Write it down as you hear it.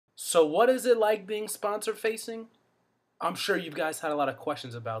So what is it like being sponsor facing? I'm sure you guys had a lot of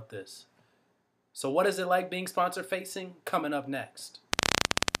questions about this. So what is it like being sponsor facing? Coming up next.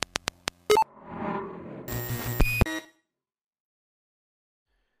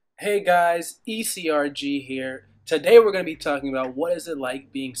 Hey guys, ECRG here. Today we're going to be talking about what is it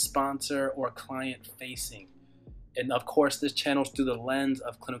like being sponsor or client facing. And of course this channel is through the lens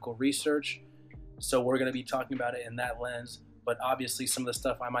of clinical research. So we're going to be talking about it in that lens. But obviously some of the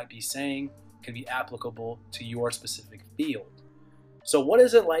stuff I might be saying can be applicable to your specific field. So what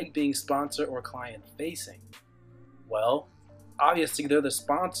is it like being sponsor or client facing? Well, obviously they're the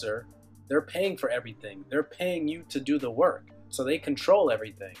sponsor. They're paying for everything. They're paying you to do the work. So they control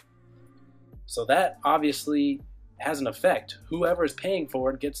everything. So that obviously has an effect. Whoever is paying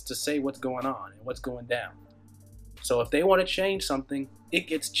for it gets to say what's going on and what's going down. So if they want to change something, it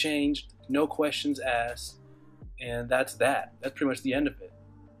gets changed, no questions asked. And that's that. That's pretty much the end of it.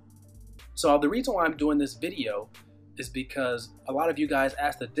 So the reason why I'm doing this video is because a lot of you guys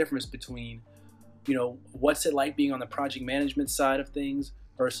asked the difference between, what's it like being on the project management side of things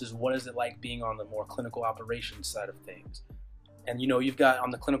versus what is it like being on the more clinical operations side of things. And you've got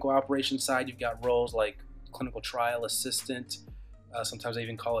on the clinical operations side, you've got roles like clinical trial assistant. Sometimes they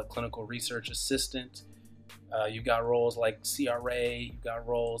even call it clinical research assistant. You've got roles like CRA. You've got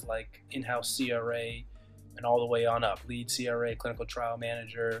roles like in-house CRA. And all the way on up, lead CRA, clinical trial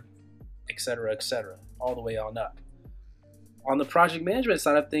manager, et cetera, all the way on up. On the project management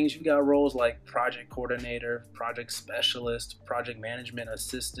side of things, you've got roles like project coordinator, project specialist, project management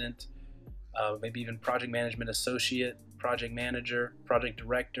assistant, maybe even project management associate, project manager, project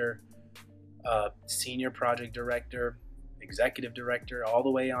director, senior project director, executive director, all the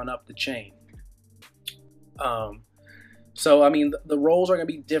way on up the chain. So, the roles are going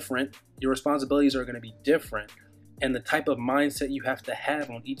to be different. Your responsibilities are going to be different. And the type of mindset you have to have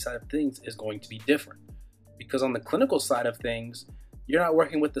on each side of things is going to be different. Because on the clinical side of things, you're not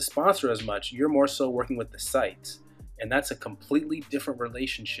working with the sponsor as much. You're more so working with the sites. And that's a completely different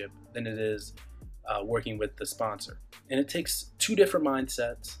relationship than it is working with the sponsor. And it takes two different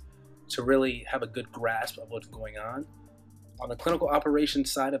mindsets to really have a good grasp of what's going on. On the clinical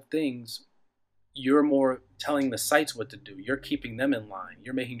operations side of things, you're more telling the sites what to do. You're keeping them in line.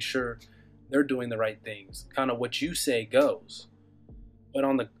 You're making sure they're doing the right things. Kind of what you say goes. But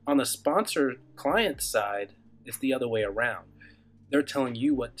on the sponsor client side, it's the other way around. They're telling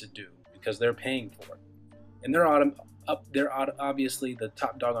you what to do because they're paying for it. And they're obviously the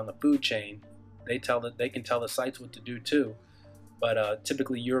top dog on the food chain. They can tell the sites what to do too. But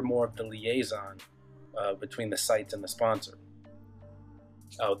typically you're more of the liaison between the sites and the sponsor.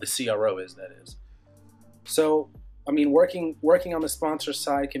 The CRO is, that is. So, working on the sponsor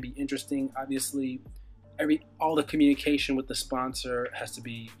side can be interesting. Obviously, all the communication with the sponsor has to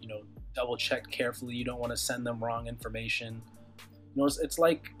be, double checked carefully. You don't want to send them wrong information. It's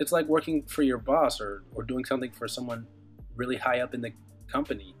like working for your boss or doing something for someone really high up in the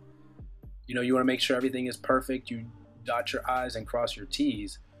company. You want to make sure everything is perfect. You dot your I's and cross your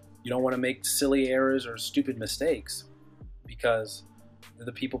T's. You don't want to make silly errors or stupid mistakes because they're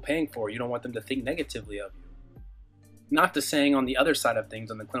the people paying for it. You don't want them to think negatively of you. Not to saying on the other side of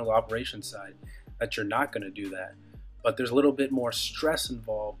things, on the clinical operations side, that you're not going to do that. But there's a little bit more stress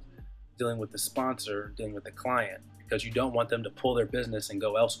involved dealing with the sponsor, dealing with the client, because you don't want them to pull their business and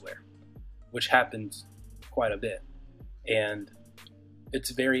go elsewhere, which happens quite a bit. And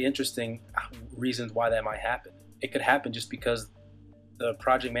it's very interesting reasons why that might happen. It could happen just because the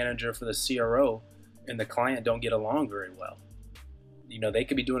project manager for the CRO and the client don't get along very well. They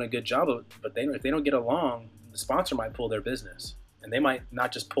could be doing a good job of it, but if they don't get along, the sponsor might pull their business. And they might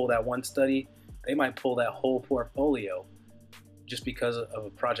not just pull that one study, they might pull that whole portfolio just because of a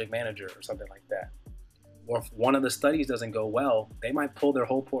project manager or something like that. Or if one of the studies doesn't go well, they might pull their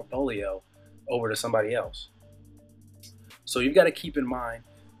whole portfolio over to somebody else. So you've got to keep in mind,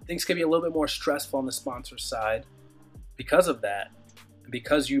 things can be a little bit more stressful on the sponsor side because of that,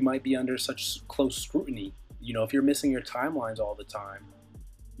 because you might be under such close scrutiny. If you're missing your timelines all the time,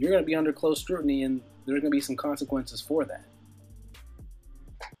 you're going to be under close scrutiny and there's going to be some consequences for that.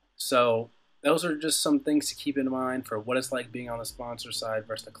 So those are just some things to keep in mind for what it's like being on the sponsor side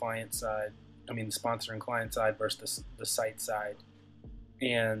versus the client side. The sponsor and client side versus the site side.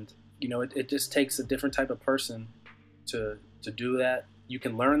 And, it just takes a different type of person to do that. You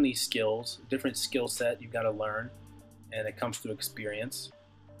can learn these skills, different skill set you've got to learn, and it comes through experience.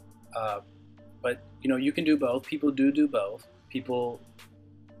 But, you can do both. People do both. People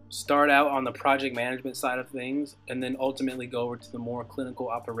start out on the project management side of things and then ultimately go over to the more clinical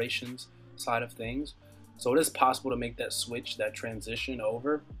operations side of things. So it is possible to make that switch, that transition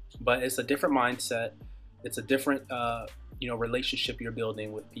over, but it's a different mindset. It's a different, relationship you're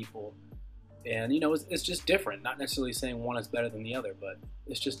building with people. And, it's just different. Not necessarily saying one is better than the other, but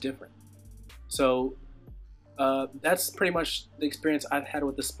it's just different. So that's pretty much the experience I've had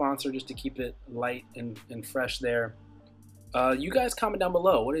with the sponsor, just to keep it light and fresh there. You guys comment down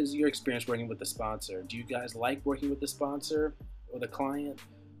below. What is your experience working with the sponsor? Do you guys like working with the sponsor or the client?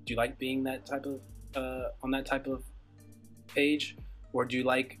 Do you like being that type of on that type of page, or do you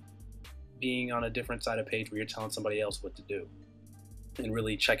like being on a different side of page where you're telling somebody else what to do and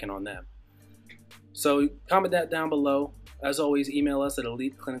really checking on them? So comment that down below. As always, email us at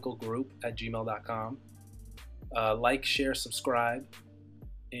eliteclinicalgroup@gmail.com. Like, share, subscribe,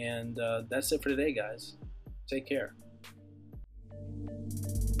 and that's it for today, guys. Take care.